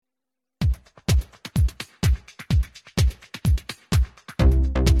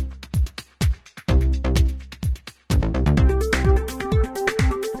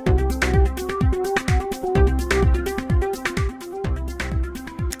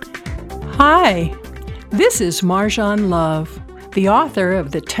Hi, this is Marjan Love, the author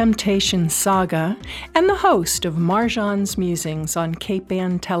of The Temptation Saga and the host of Marjan's Musings on Cape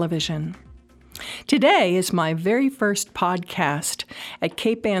Ann Television. Today is my very first podcast at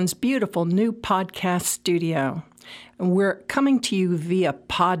Cape Ann's beautiful new podcast studio, and we're coming to you via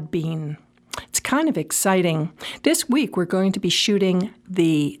Podbean. It's kind of exciting. This week we're going to be shooting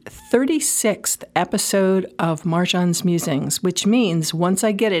the 36th episode of Marjan's Musings, which means once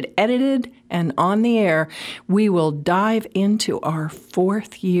I get it edited and on the air, we will dive into our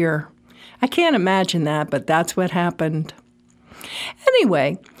 4th year. I can't imagine that, but that's what happened.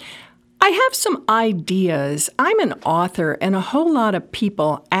 Anyway, I have some ideas. I'm an author, and a whole lot of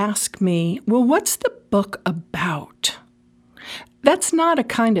people ask me, well, what's the book about? That's not a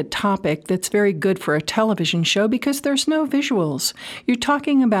kind of topic that's very good for a television show because there's no visuals. You're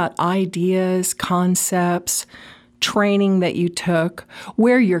talking about ideas, concepts, training that you took,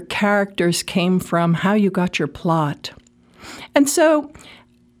 where your characters came from, how you got your plot. And so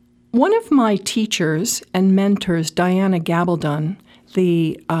one of my teachers and mentors, Diana Gabaldon,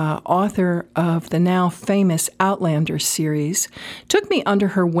 the author of the now famous Outlander series, took me under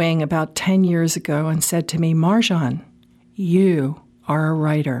her wing about 10 years ago and said to me, Marjan, you are a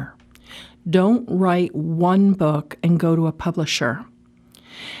writer. Don't write one book and go to a publisher.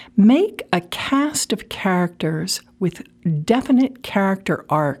 Make a cast of characters with definite character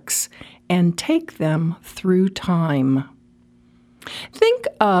arcs and take them through time. Think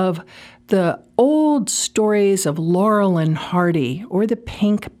of the old stories of Laurel and Hardy or the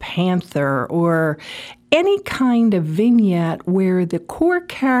Pink Panther or any kind of vignette where the core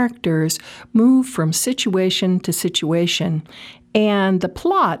characters move from situation to situation and the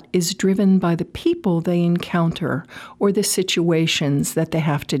plot is driven by the people they encounter or the situations that they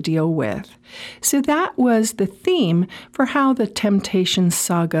have to deal with. So that was the theme for how the Temptation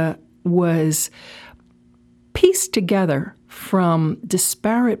Saga was pieced together from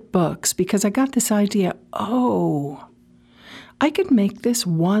disparate books because I got this idea, I could make this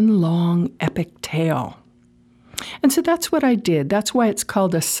one long epic tale. And so that's what I did. That's why it's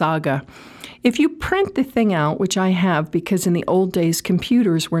called a saga. If you print the thing out, which I have because in the old days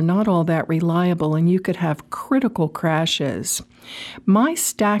computers were not all that reliable and you could have critical crashes, my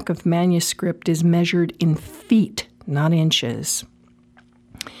stack of manuscript is measured in feet, not inches.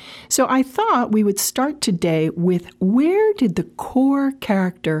 So I thought we would start today with where did the core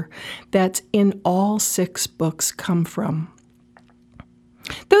character that's in all 6 books come from?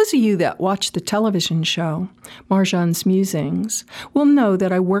 Those of you that watch the television show, Marjan's Musings, will know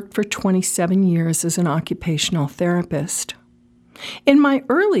that I worked for 27 years as an occupational therapist. In my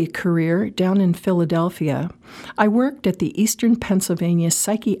early career down in Philadelphia, I worked at the Eastern Pennsylvania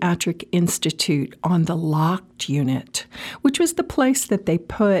Psychiatric Institute on the locked unit, which was the place that they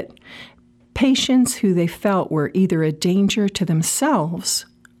put patients who they felt were either a danger to themselves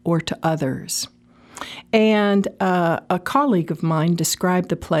or to others. And a colleague of mine described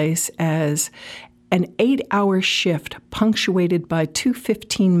the place as an 8-hour shift punctuated by 2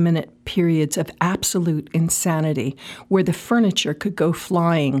 15-minute periods of absolute insanity where the furniture could go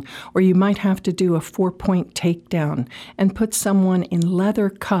flying, or you might have to do a 4-point takedown and put someone in leather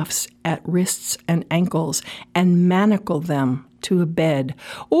cuffs at wrists and ankles and manacle them to a bed.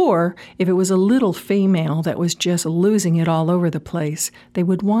 Or if it was a little female that was just losing it all over the place, they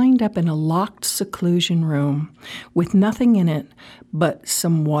would wind up in a locked seclusion room with nothing in it but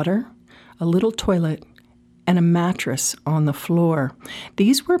some water, a little toilet, and a mattress on the floor.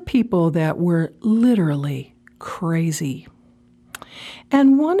 These were people that were literally crazy.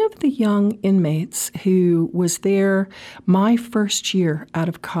 And one of the young inmates who was there my first year out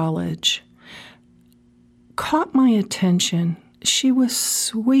of college caught my attention. She was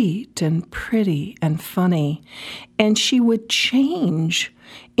sweet and pretty and funny, and she would change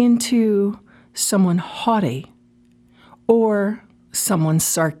into someone haughty or someone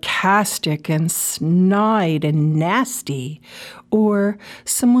sarcastic and snide and nasty, or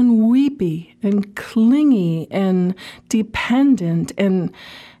someone weepy and clingy and dependent. And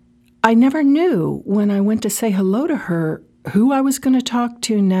I never knew when I went to say hello to her who I was going to talk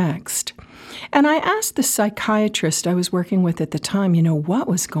to next. And I asked the psychiatrist I was working with at the time, what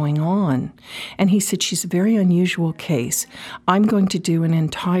was going on? And he said, she's a very unusual case. I'm going to do an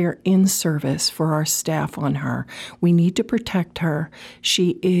entire in-service for our staff on her. We need to protect her.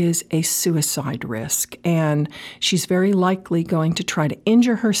 She is a suicide risk, and she's very likely going to try to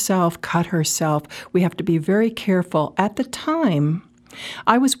injure herself, cut herself. We have to be very careful. At the time,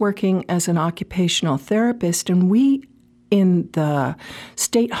 I was working as an occupational therapist, and we in the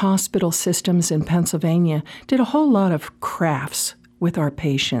state hospital systems in Pennsylvania did a whole lot of crafts with our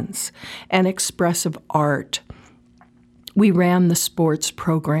patients and expressive art. We ran the sports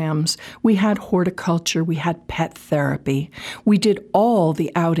programs. We had horticulture. We had pet therapy. We did all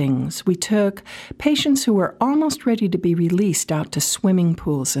the outings. We took patients who were almost ready to be released out to swimming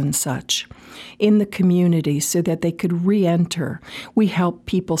pools and such in the community so that they could re-enter. We helped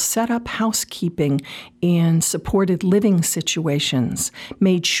people set up housekeeping in supported living situations,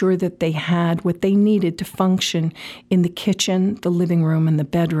 made sure that they had what they needed to function in the kitchen, the living room, and the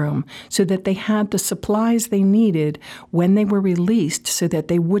bedroom, so that they had the supplies they needed when they were released so that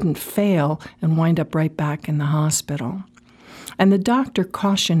they wouldn't fail and wind up right back in the hospital. And the doctor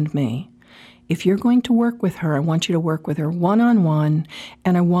cautioned me, if you're going to work with her, I want you to work with her one-on-one,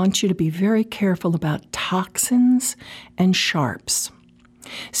 and I want you to be very careful about toxins and sharps.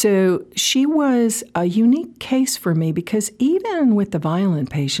 So she was a unique case for me because even with the violent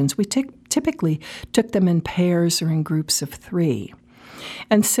patients, we typically took them in pairs or in groups of 3.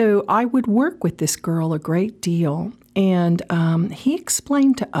 And so I would work with this girl a great deal, and he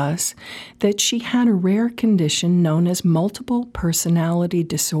explained to us that she had a rare condition known as multiple personality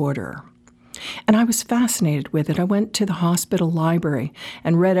disorder. And I was fascinated with it. I went to the hospital library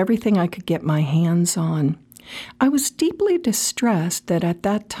and read everything I could get my hands on. I was deeply distressed that at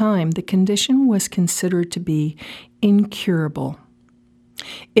that time the condition was considered to be incurable.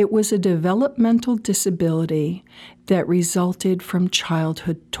 It was a developmental disability that resulted from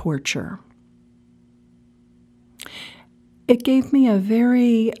childhood torture. It gave me a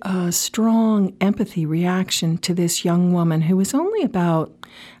very strong empathy reaction to this young woman who was only about,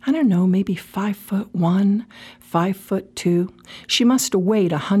 maybe 5'1", 5'2". She must have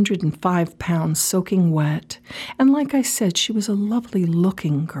weighed 105 pounds soaking wet. And like I said, she was a lovely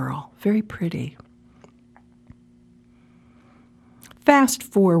looking girl, very pretty. Fast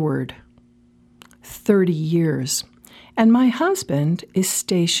forward 30 years, and my husband is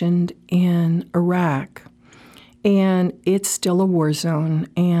stationed in Iraq. And it's still a war zone,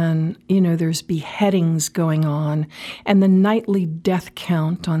 and, there's beheadings going on, and the nightly death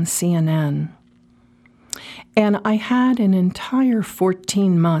count on CNN. And I had an entire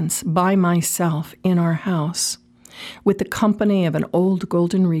 14 months by myself in our house with the company of an old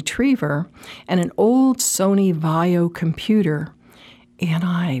golden retriever and an old Sony Vaio computer, and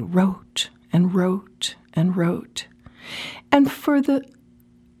I wrote and wrote and wrote. And for the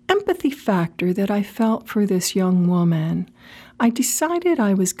empathy factor that I felt for this young woman, I decided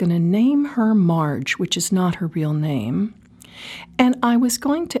I was going to name her Marge, which is not her real name, and I was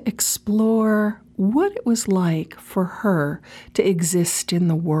going to explore what it was like for her to exist in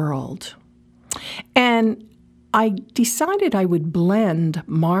the world. And I decided I would blend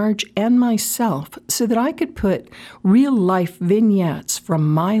Marge and myself so that I could put real-life vignettes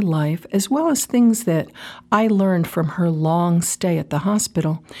from my life, as well as things that I learned from her long stay at the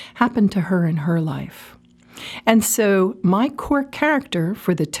hospital, happened to her in her life. And so my core character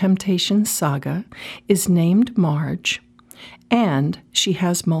for the Temptation Saga is named Marge, and she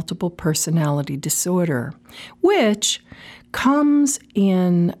has multiple personality disorder, which comes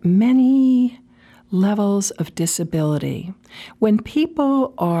in many levels of disability. When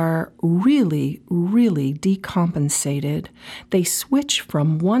people are really, really decompensated, they switch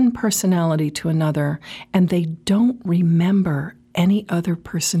from one personality to another, and they don't remember any other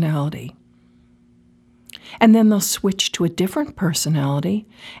personality. And then they'll switch to a different personality,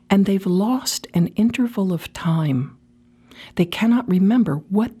 and they've lost an interval of time. They cannot remember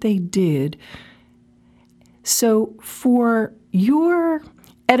what they did. So for your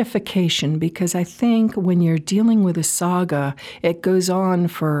edification, because I think when you're dealing with a saga, it goes on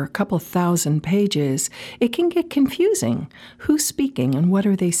for a couple thousand pages, it can get confusing. Who's speaking and what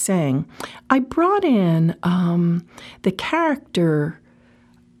are they saying? I brought in the character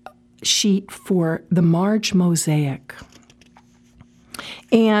sheet for the Marge Mosaic.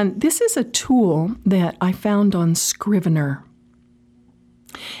 And this is a tool that I found on Scrivener.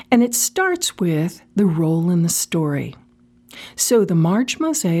 And it starts with the role in the story. So the Marge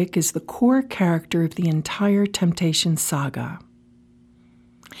Mosaic is the core character of the entire Temptation Saga.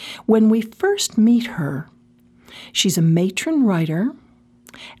 When we first meet her, she's a matron writer.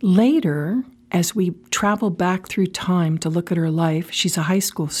 Later, as we travel back through time to look at her life, she's a high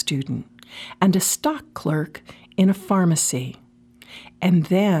school student and a stock clerk in a pharmacy. And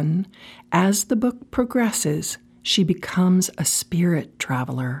then, as the book progresses, she becomes a spirit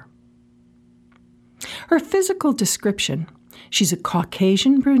traveler. Her physical description: she's a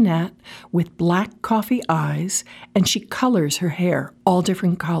Caucasian brunette with black coffee eyes, and she colors her hair all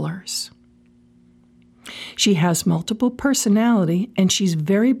different colors. She has multiple personality, and she's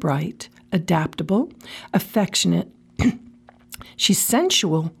very bright, adaptable, affectionate. She's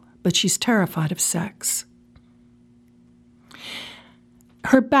sensual, but she's terrified of sex.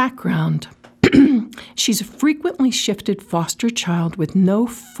 Her background: she's a frequently shifted foster child with no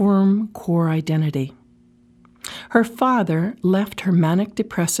firm core identity. Her father left her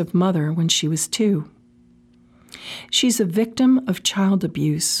manic-depressive mother when she was 2. She's a victim of child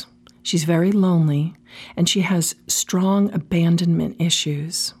abuse. She's very lonely, and she has strong abandonment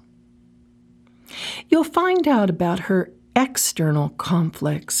issues. You'll find out about her external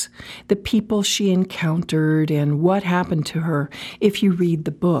conflicts, the people she encountered and what happened to her if you read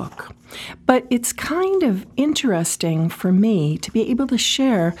the book. But it's kind of interesting for me to be able to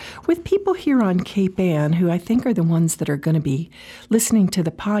share with people here on Cape Ann, who I think are the ones that are going to be listening to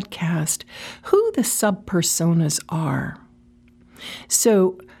the podcast, who the subpersonas are.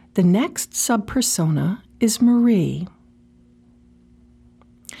 So the next subpersona is Marie.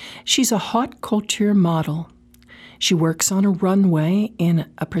 She's a haute couture model. She works on a runway in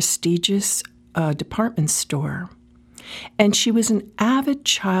a prestigious department store. And she was an avid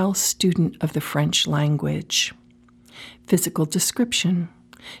child student of the French language. Physical description: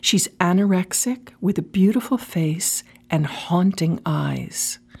 she's anorexic with a beautiful face and haunting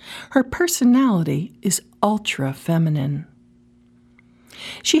eyes. Her personality is ultra feminine.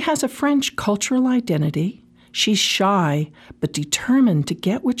 She has a French cultural identity. She's shy, but determined to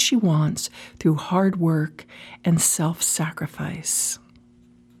get what she wants through hard work and self-sacrifice.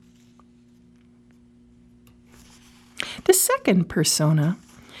 The second persona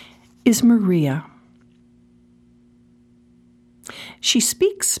is Maria. She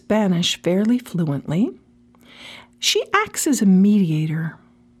speaks Spanish fairly fluently. She acts as a mediator.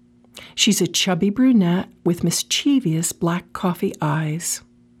 She's a chubby brunette with mischievous black coffee eyes.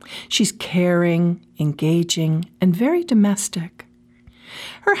 She's caring, engaging, and very domestic.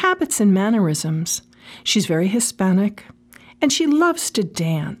 Her habits and mannerisms: she's very Hispanic, and she loves to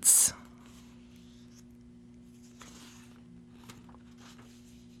dance.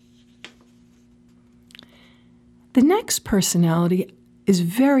 The next personality is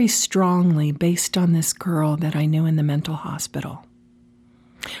very strongly based on this girl that I knew in the mental hospital.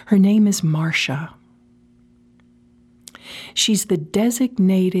 Her name is Marcia. She's the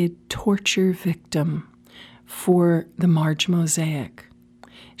designated torture victim for the Marge Mosaic.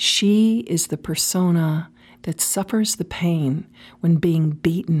 She is the persona that suffers the pain when being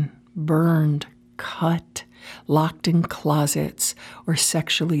beaten, burned, cut, locked in closets, or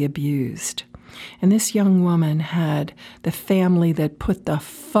sexually abused. And this young woman had the family that put the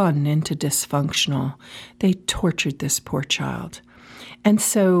fun into dysfunctional. They tortured this poor child. And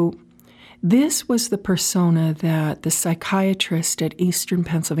so this was the persona that the psychiatrist at Eastern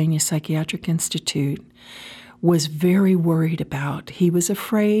Pennsylvania Psychiatric Institute was very worried about. He was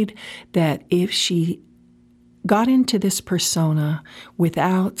afraid that if she got into this persona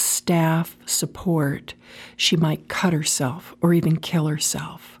without staff support, she might cut herself or even kill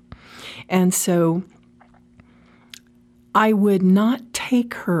herself. And so I would not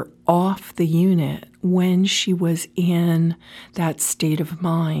take her off the unit when she was in that state of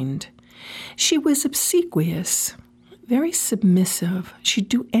mind. She was obsequious, very submissive. She'd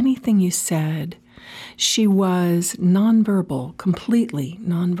do anything you said. She was nonverbal, completely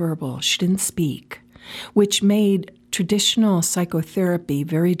nonverbal. She didn't speak, which made traditional psychotherapy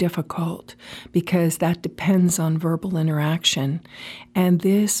very difficult because that depends on verbal interaction. And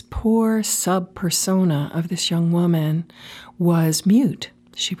this poor sub-persona of this young woman was mute.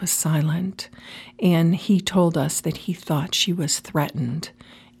 She was silent. And he told us that he thought she was threatened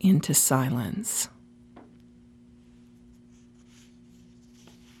into silence.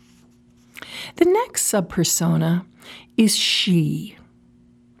 The next sub-persona is she.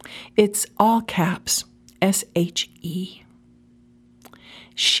 It's all caps, S-H-E.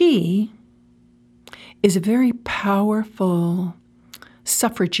 She is a very powerful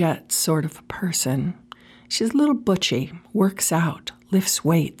suffragette sort of person. She's a little butchy, works out, lifts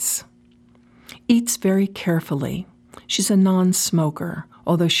weights, eats very carefully. She's a non-smoker,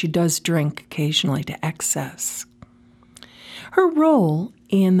 although she does drink occasionally to excess. Her role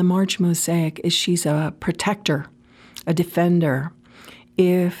in the Marge Mosaic is she's a protector, a defender.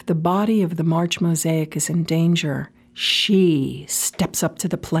 If the body of the Marge Mosaic is in danger, she steps up to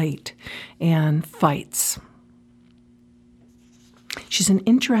the plate and fights. She's an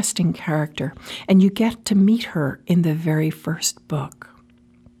interesting character, and you get to meet her in the very first book.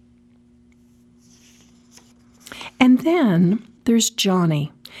 And then there's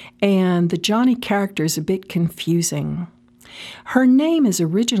Johnny, and the Johnny character is a bit confusing. Her name is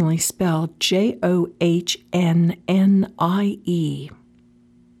originally spelled Johnnie.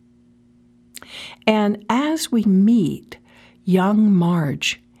 And as we meet, young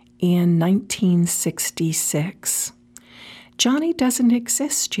Marge in 1966. Johnny doesn't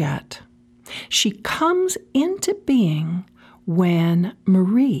exist yet. She comes into being when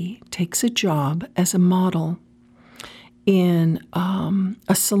Marie takes a job as a model in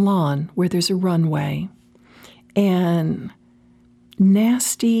a salon where there's a runway, and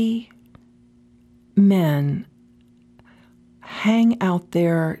nasty men hang out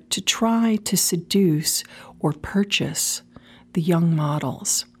there to try to seduce or purchase the young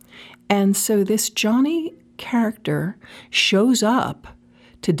models. And so this Johnny character shows up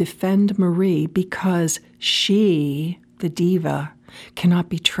to defend Marie because she, the diva, cannot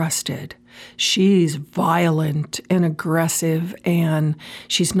be trusted. She's violent and aggressive, and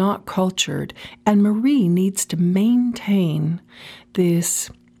she's not cultured. And Marie needs to maintain this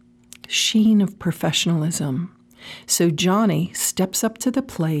sheen of professionalism. So Johnny steps up to the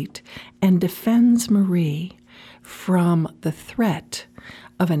plate and defends Marie from the threat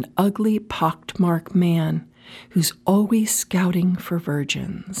of an ugly, pockmarked man who's always scouting for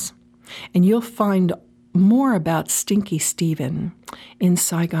virgins. And you'll find more about Stinky Stephen in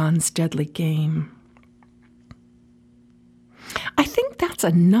Saigon's Deadly Game. I think that's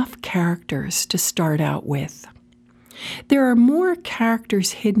enough characters to start out with. There are more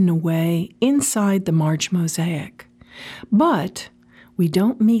characters hidden away inside the Marge mosaic, but we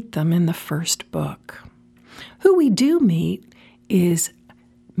don't meet them in the first book. Who we do meet is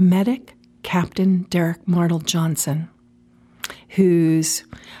Medic Captain Derek Martel Johnson, who's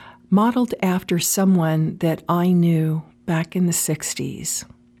modeled after someone that I knew back in the 60s,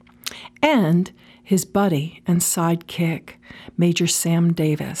 and his buddy and sidekick, Major Sam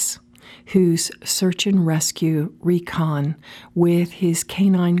Davis, who's search and rescue recon with his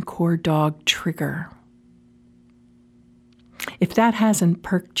canine corps dog Trigger. If that hasn't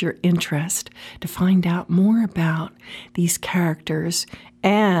perked your interest to find out more about these characters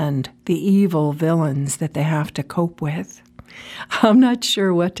and the evil villains that they have to cope with, I'm not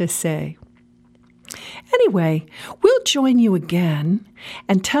sure what to say. Anyway, we'll join you again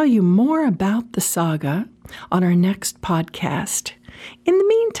and tell you more about the saga on our next podcast. In the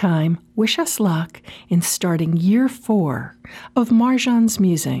meantime, wish us luck in starting year 4 of Marjan's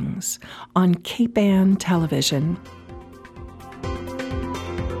Musings on Cape Ann Television.